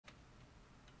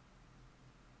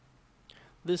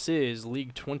This is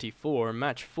League 24,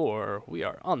 Match 4. We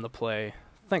are on the play.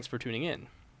 Thanks for tuning in.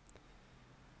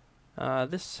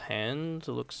 This hand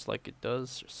looks like it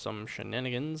does some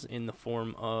shenanigans in the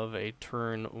form of a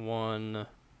turn 1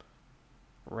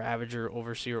 Ravager,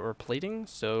 Overseer, or Plating,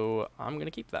 so I'm going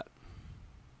to keep that.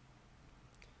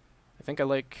 I think I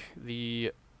like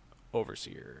the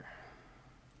Overseer,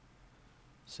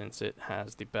 since it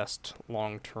has the best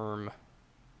long-term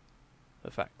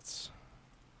effects.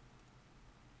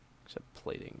 Except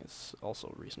plating is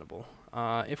also reasonable.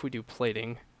 If we do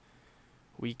plating,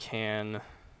 we can...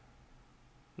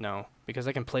 No, because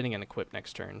I can plating and equip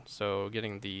next turn, so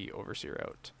getting the Overseer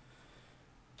out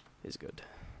is good.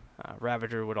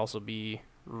 Ravager would also be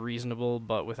reasonable,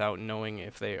 but without knowing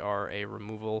if they are a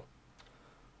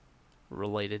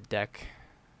removal-related deck,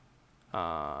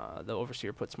 the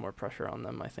Overseer puts more pressure on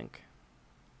them, I think.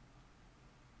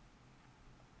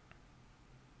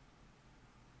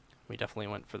 We definitely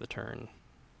went for the turn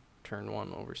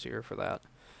 1 Overseer for that.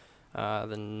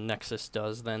 The Nexus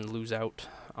does then lose out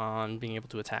on being able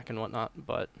to attack and whatnot,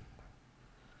 but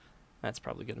that's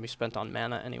probably going to be spent on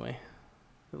mana anyway,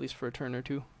 at least for a turn or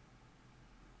two.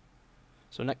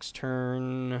 So next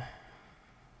turn,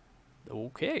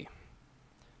 okay.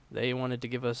 They wanted to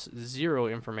give us 0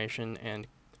 information and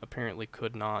apparently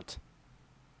could not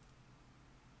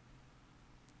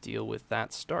deal with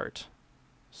that start.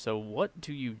 So what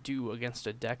do you do against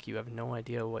a deck you have no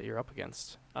idea what you're up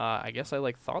against? I guess I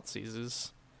like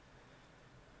Thoughtseizes.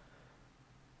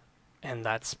 And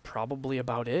that's probably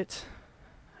about it.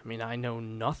 I mean, I know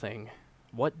nothing.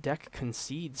 What deck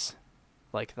concedes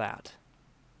like that?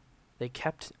 They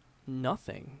kept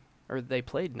nothing. Or they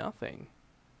played nothing.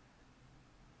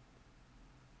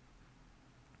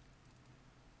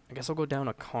 I guess I'll go down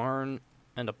a Karn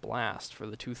and a Blast for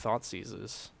the 2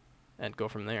 Thoughtseizes and go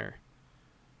from there.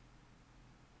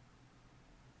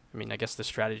 I mean, I guess the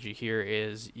strategy here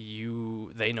is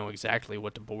they know exactly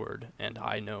what to board, and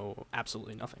I know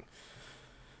absolutely nothing.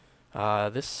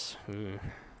 Not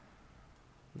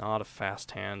a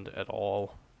fast hand at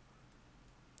all.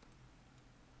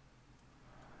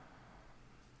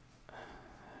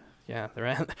 Yeah,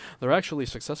 they're actually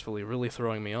successfully really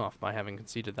throwing me off by having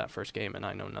conceded that first game, and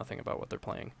I know nothing about what they're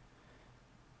playing.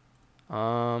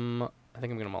 I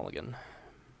think I'm gonna mulligan.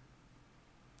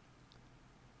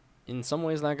 In some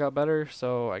ways that got better,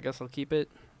 so I guess I'll keep it.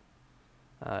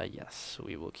 Yes,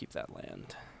 we will keep that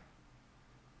land.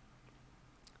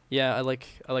 Yeah, I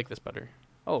like this better.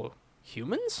 Oh,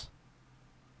 humans?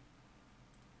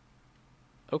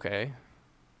 Okay.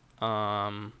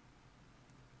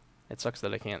 It sucks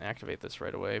that I can't activate this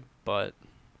right away, but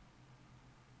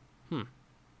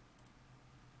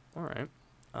alright.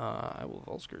 I will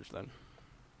Volscourge then.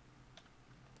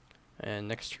 And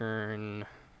next turn,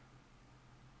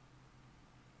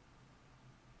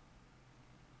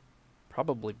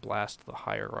 probably blast the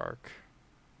Hierarch.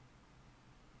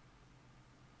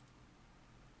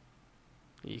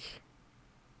 Eek.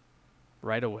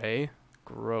 Right away?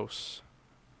 Gross.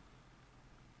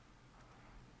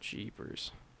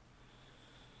 Jeepers.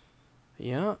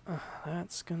 Yeah,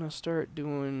 that's gonna start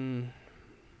doing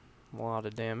a lot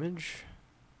of damage.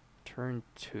 Turn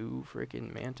 2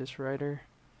 freaking Mantis Rider.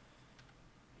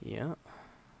 Yeah.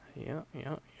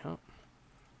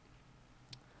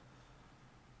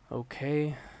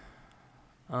 Okay.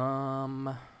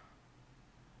 I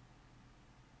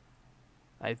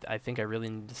think I really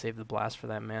need to save the blast for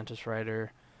that Mantis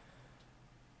Rider,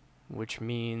 which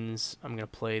means I'm going to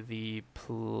play the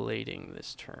plating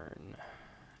this turn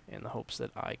in the hopes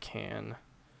that I can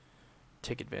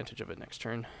take advantage of it next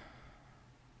turn.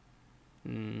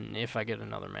 If I get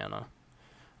another mana.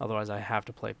 Otherwise I have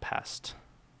to play Pest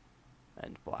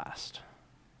and Blast.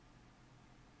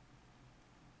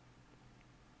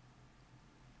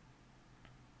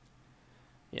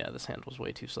 Yeah, this hand was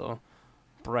way too slow.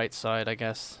 Bright side, I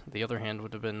guess the other hand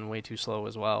would have been way too slow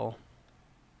as well.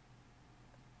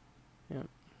 Yep,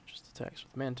 just attacks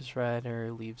with Mantis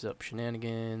Rider, leaves up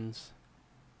shenanigans.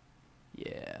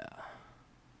 Yeah.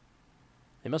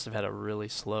 They must have had a really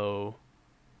slow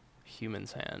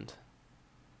humans hand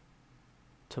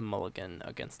to mulligan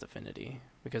against Affinity,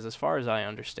 because as far as I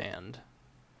understand,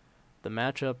 the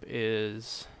matchup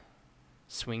is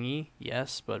swingy,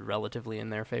 yes, but relatively in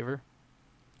their favor.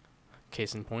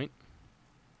 Case in point,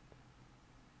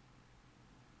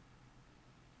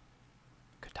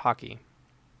 Kataki.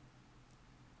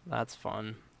 That's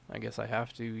fun. I guess I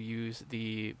have to use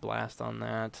the blast on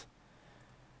that.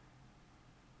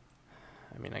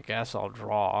 I mean, I guess I'll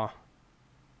draw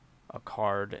a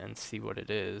card and see what it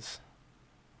is.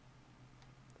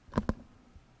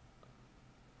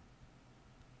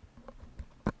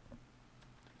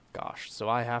 gosh. So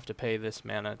I have to pay this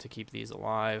mana to keep these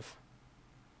alive.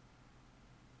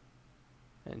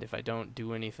 And if I don't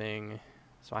do anything,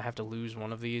 so I have to lose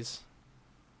one of these.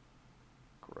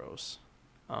 Gross.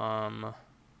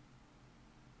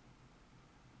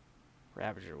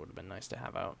 Ravager would have been nice to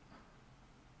have out.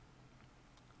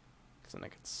 Because then I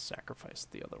could sacrifice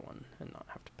the other one and not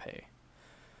have to pay.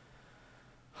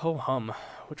 Ho hum.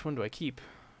 Which one do I keep?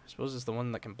 I suppose it's the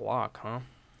one that can block, huh?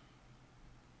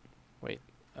 Wait.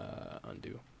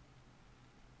 Undo.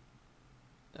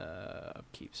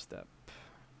 Upkeep step.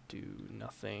 Do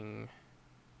nothing.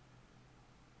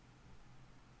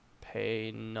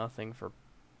 Pay nothing for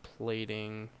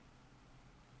plating.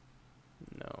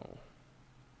 No.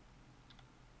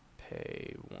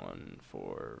 Pay 1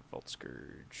 for Vault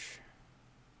Scourge.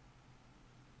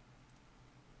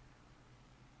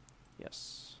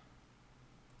 Yes.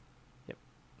 Yep,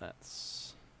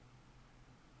 that's...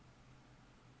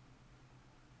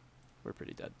 We're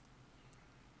pretty dead.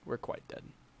 We're quite dead.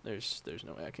 There's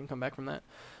no way I can come back from that.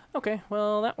 Okay,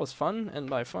 well, that was fun, and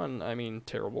by fun, I mean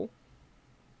terrible.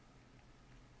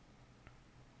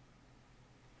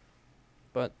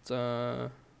 But,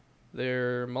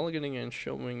 they're mulliganing and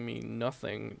showing me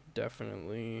nothing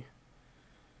definitely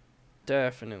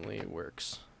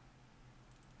works.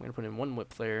 I'm going to put in 1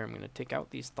 Whip Flare. I'm going to take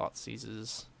out these Thought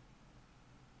Seizes.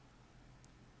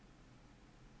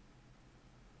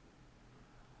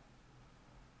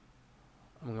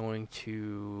 I'm going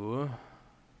to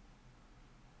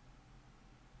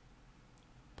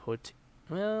put...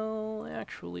 Well,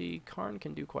 actually, Karn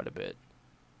can do quite a bit.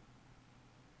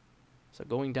 So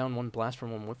going down 1 blast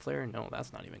from 1 Whip Flare? No,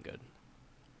 that's not even good.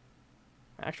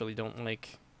 I actually don't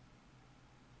like...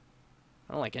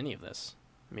 I don't like any of this.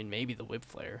 I mean, maybe the Whip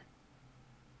Flare.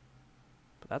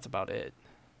 But that's about it.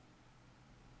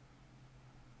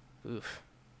 Oof.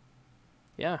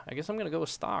 Yeah, I guess I'm going to go with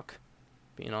stock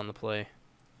being on the play.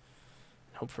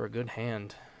 And hope for a good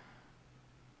hand.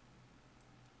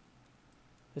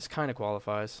 This kind of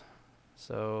qualifies.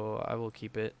 So I will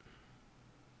keep it.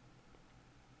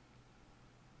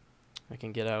 I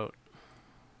can get out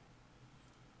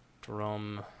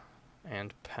Drum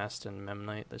and Pest and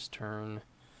Memnite this turn.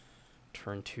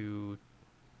 Turn 2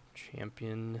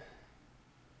 Champion.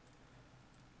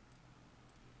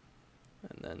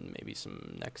 And then maybe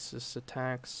some Nexus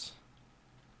attacks.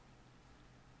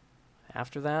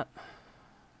 After that,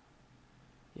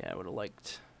 yeah, I would have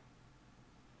liked...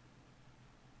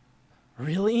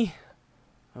 Really?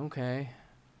 Okay.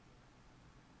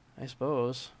 I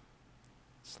suppose.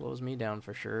 Slows me down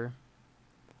for sure.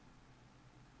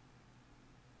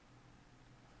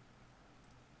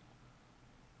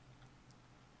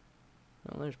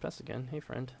 Well, there's Pest again. Hey,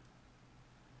 friend.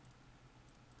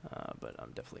 But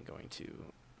I'm definitely going to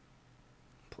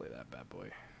play that bad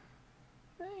boy.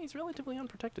 Hey, he's relatively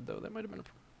unprotected though. That might have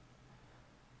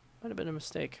been a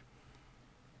mistake.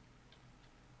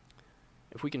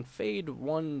 If we can fade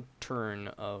 1 turn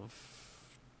of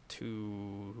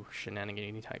 2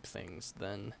 shenanigan type things,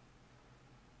 then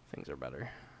things are better.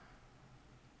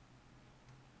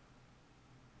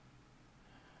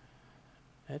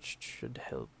 Etched should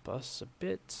help us a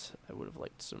bit. I would have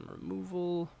liked some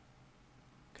removal.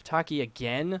 Kataki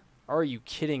again? Are you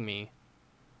kidding me?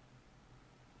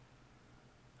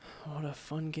 What a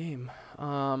fun game.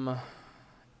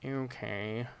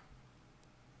 Okay.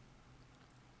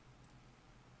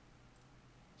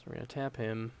 So we're gonna tap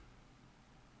him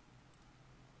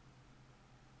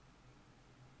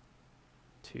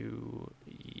to,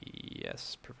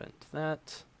 yes, prevent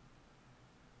that.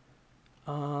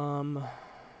 I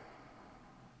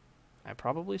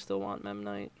probably still want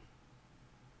Memnite.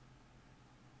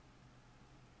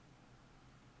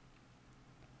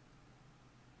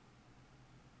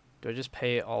 Do I just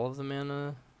pay all of the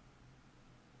mana?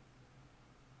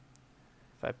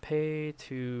 If I pay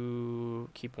to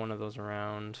keep one of those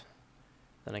around,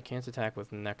 then I can't attack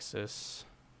with Nexus.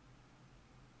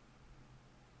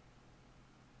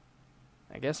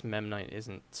 I guess Memnite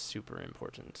isn't super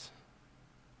important.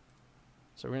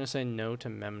 So we're going to say no to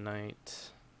Memnite.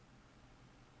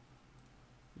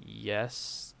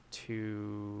 Yes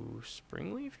to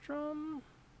Springleaf Drum.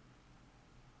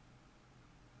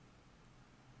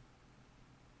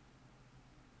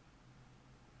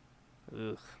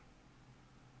 Ugh.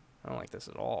 I don't like this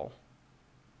at all.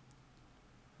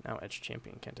 Now Edge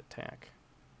Champion can't attack.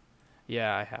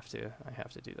 Yeah, I have to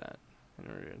do that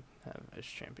in order to have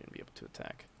Edge Champion be able to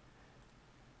attack.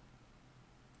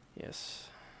 Yes.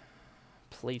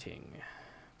 Plating.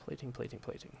 Plating.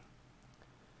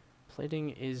 Plating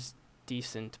is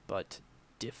decent, but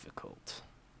difficult.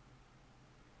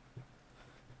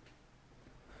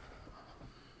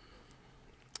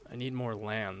 need more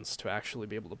lands to actually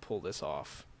be able to pull this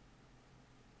off.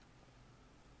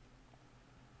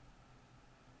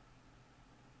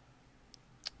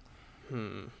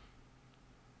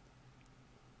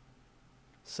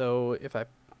 So if I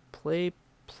play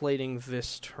plating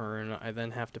this turn, I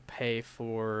then have to pay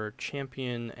for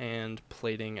champion and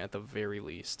plating at the very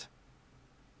least.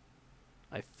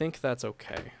 I think that's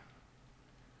okay.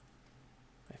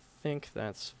 I think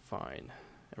that's fine.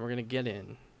 And we're going to get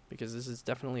in, because this is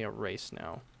definitely a race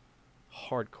now.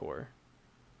 Hardcore.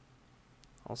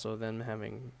 Also, them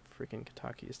having freaking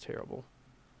Kataki is terrible.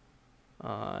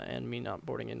 And me not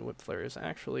boarding in Whip Flare is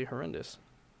actually horrendous.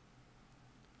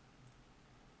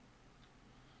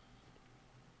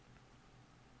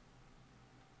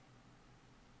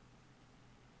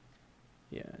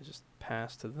 Yeah, just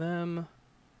pass to them.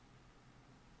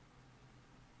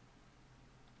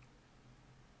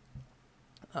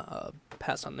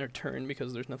 Pass on their turn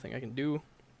because there's nothing I can do.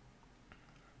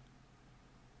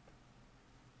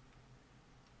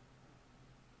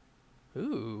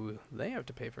 Ooh, they have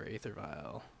to pay for Aether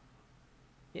Vial.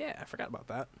 Yeah, I forgot about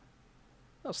that.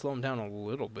 That'll slow them down a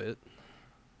little bit.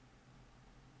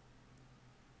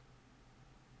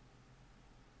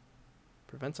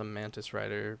 Prevents a Mantis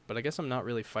Rider, but I guess I'm not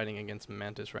really fighting against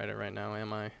Mantis Rider right now,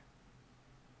 am I?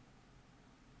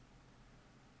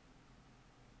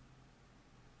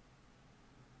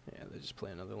 Yeah, they just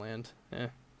play another land. Eh.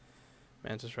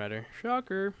 Mantis Rider.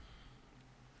 Shocker.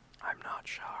 I'm not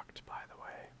shocked, by the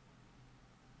way.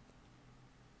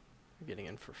 We're getting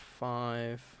in for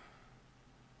 5.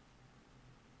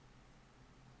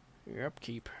 Your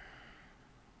upkeep.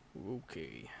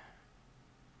 Okay.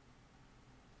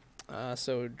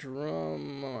 So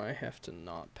drum I have to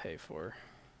not pay for.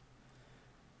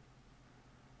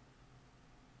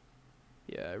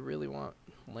 Yeah, I really want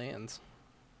lands.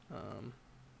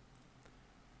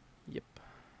 Yep.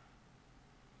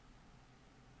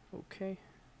 Okay.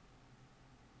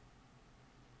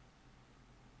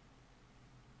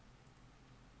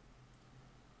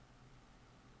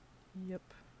 Yep.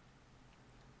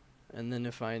 And then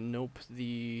if I nope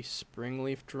the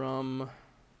Springleaf Drum,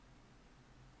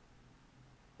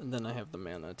 then I have the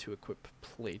mana to equip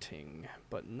plating,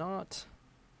 but not...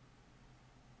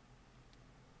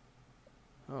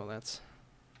 Oh, that's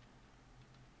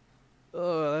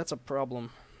a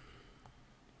problem.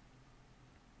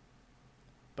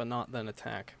 But not then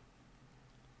attack.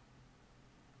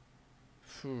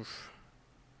 Oof.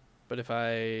 But if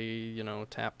I, you know,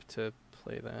 tap to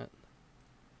play that...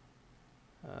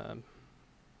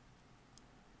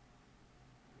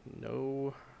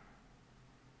 no.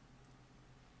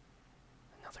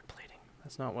 Another plating.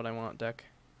 That's not what I want, deck.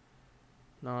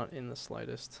 Not in the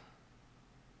slightest.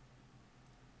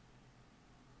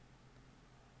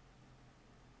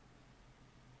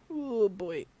 Oh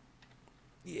boy.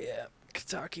 Yeah,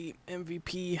 Kataki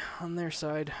MVP on their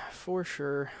side for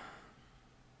sure.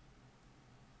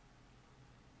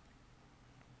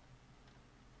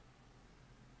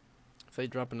 If they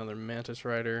drop another Mantis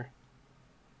Rider,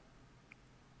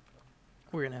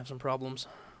 we're gonna have some problems.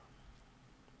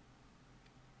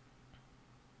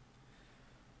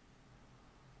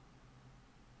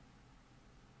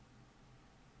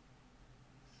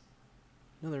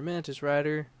 Another Mantis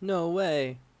Rider? No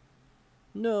way.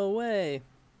 No way.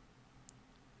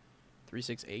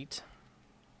 3/6/8.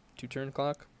 2-turn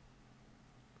clock.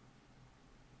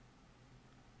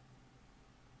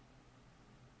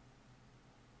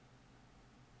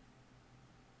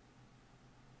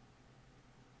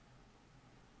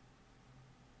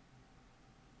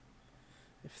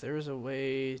 If there is a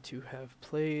way to have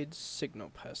played Signal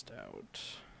Pest out,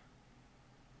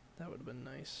 that would have been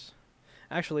nice.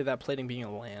 Actually, that plating being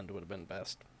a land would have been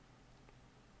best,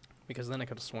 because then I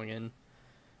could have swung in.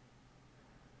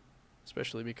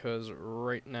 Especially because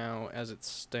right now, as it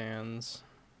stands,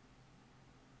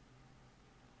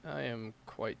 I am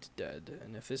quite dead.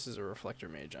 And if this is a Reflector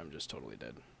Mage, I'm just totally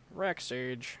dead. Rack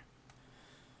Sage.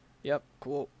 Yep,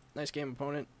 cool. Nice game,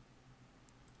 opponent.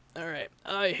 Alright,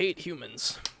 I hate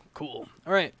humans. Cool.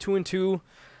 Alright, 2-2.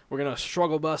 We're going to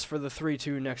struggle bus for the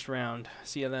 3-2 next round.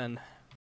 See ya then.